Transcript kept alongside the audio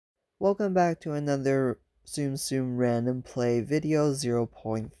Welcome back to another TsumTsum random play video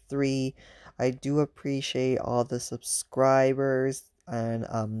 0.3. I do appreciate all the subscribers and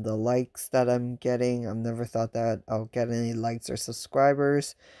the likes that I'm getting. I've never thought that I'll get any likes or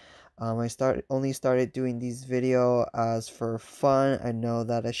subscribers. I only started doing these videos as for fun. I know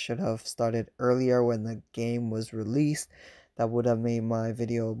that I should have started earlier when the game was released. That would have made my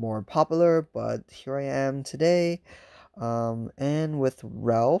video more popular, but here I am today. And with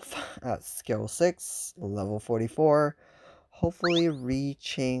Ralph at skill 6, level 44, hopefully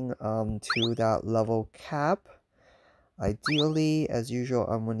reaching to that level cap. Ideally, as usual,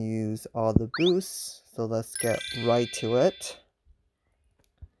 I'm going to use all the boosts, so let's get right to it.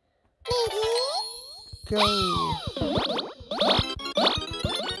 Go!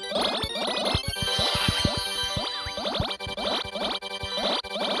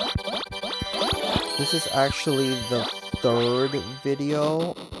 This is actually the third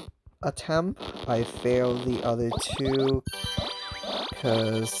video attempt. I failed the other two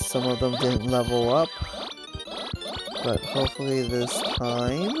because some of them didn't level up, but hopefully this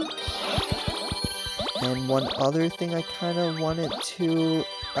time. And one other thing I kind of wanted to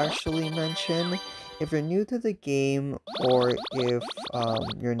actually mention, if you're new to the game or if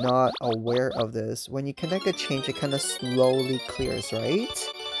you're not aware of this, when you connect a change it kind of slowly clears, right?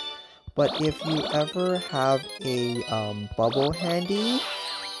 But if you ever have a bubble handy,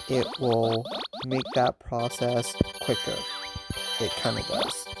 it will make that process quicker. It kind of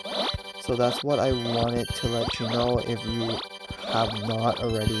does. So that's what I wanted to let you know if you have not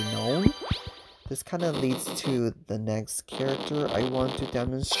already known. This kind of leads to the next character I want to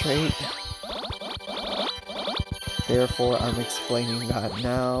demonstrate. Therefore, I'm explaining that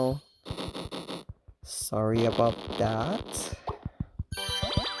now. Sorry about that.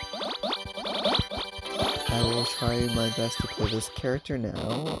 I will try my best to play this character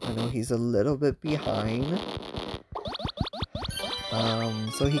now. I know he's a little bit behind.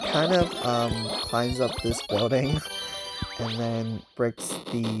 So he kind of climbs up this building and then breaks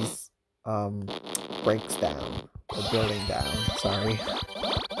these breaks down the building down. Sorry.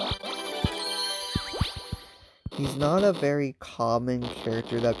 He's not a very common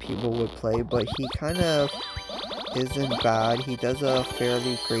character that people would play, but he kind of isn't bad. He does a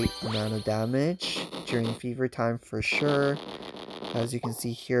fairly great amount of damage during fever time for sure. As you can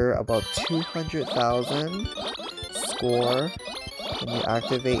see here, about 200,000 score when you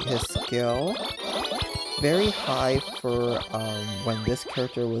activate his skill. Very high for when this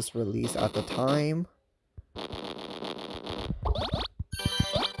character was released at the time.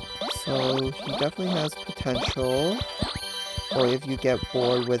 So he definitely has potential. Or if you get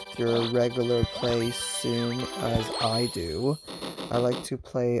bored with your regular play soon, as I do, I like to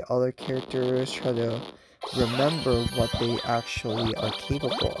play other characters, try to remember what they actually are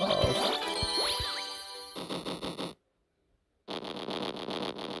capable of.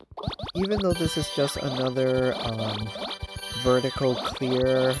 Even though this is just another vertical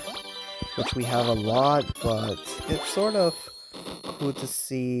clear, which we have a lot, but it's sort of cool to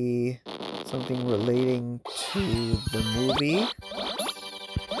see something relating to the movie.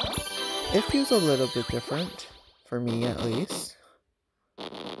 It feels a little bit different, for me at least.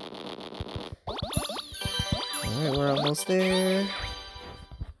 Alright, we're almost there.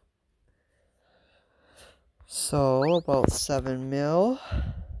 So, about 7 mil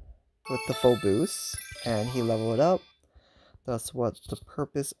with the full boost, and he leveled up. That's what the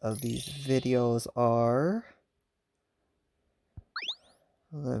purpose of these videos are.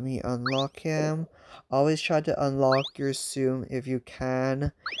 Let me unlock him. Always try to unlock your Tsum if you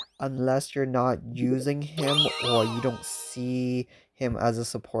can, unless you're not using him or you don't see him as a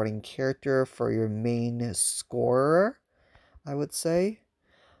supporting character for your main scorer, I would say.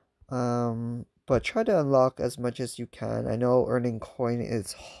 But try to unlock as much as you can. I know earning coin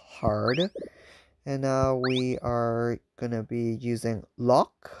is hard. And now we are gonna be using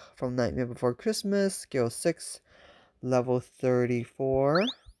Lock from Nightmare Before Christmas, skill 6. Level 34.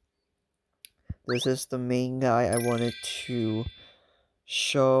 This is the main guy I wanted to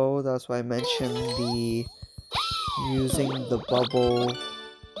show. That's why I mentioned the using the bubble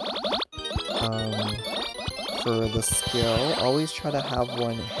for the skill. Always try to have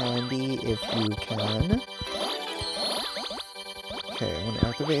one handy if you can. Okay, when I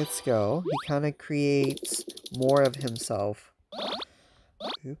activate his skill, he kind of creates more of himself.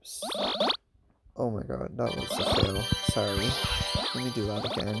 Oops. Oh my god, that was a fail. Sorry. Let me do that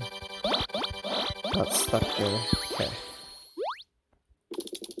again. Got stuck there. Okay.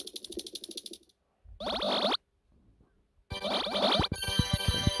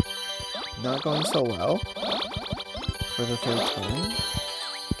 Not going so well for the third time.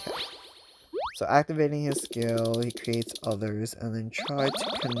 Okay. So activating his skill, he creates others, and then try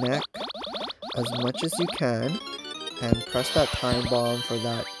to connect as much as you can, and press that time bomb for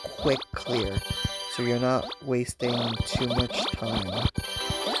that quick clear, so you're not wasting too much time.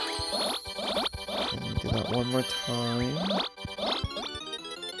 Let me do that one more time.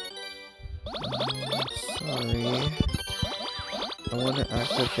 Sorry. I want to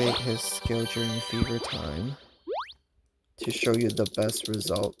activate his skill during fever time to show you the best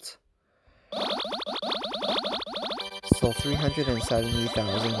result. So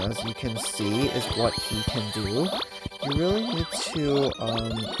 370,000, as you can see, is what he can do. You really need to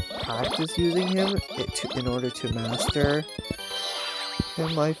practice using him in order to master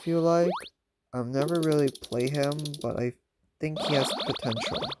him, I feel like. I've never really played him, but I think he has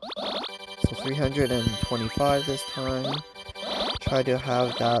potential. So 325 this time. Try to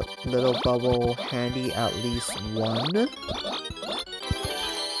have that little bubble handy at least one.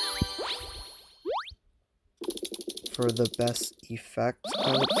 For the best effect,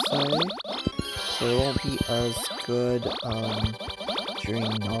 I would say. So it won't be as good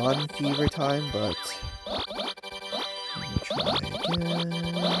during non-fever time, but let me try again.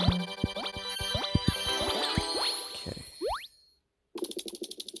 Okay.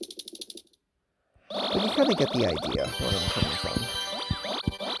 But you kind of get the idea where I'm coming from.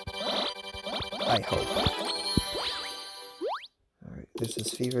 I hope. Alright, this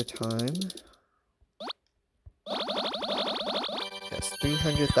is fever time. Yes,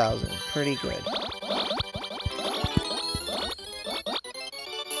 300,000. Pretty good.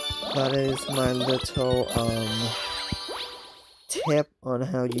 That is my little tip on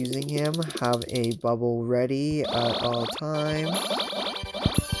how using him. Have a bubble ready at all time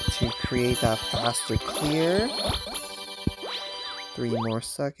to create that faster clear. 3 more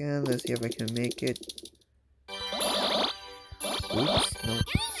seconds. Let's see if I can make it. Oops, nope,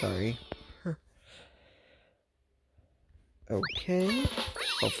 sorry. Okay.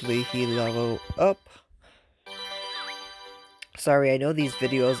 Hopefully he level up. Sorry, I know these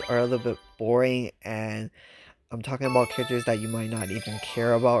videos are a little bit boring and I'm talking about characters that you might not even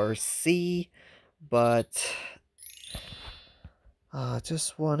care about or see, but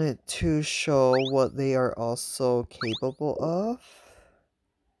just wanted to show what they are also capable of.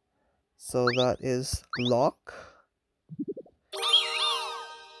 So that is Lock.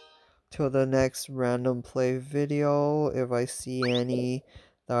 Till the next random play video, if I see any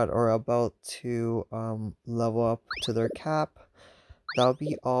that are about to level up to their cap, that'll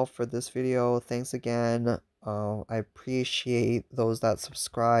be all for this video. Thanks again. I appreciate those that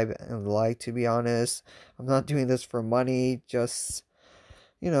subscribe and like, to be honest. I'm not doing this for money, just,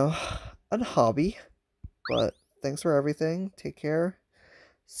 you know, a hobby. But thanks for everything. Take care.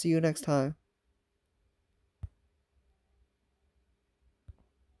 See you next time.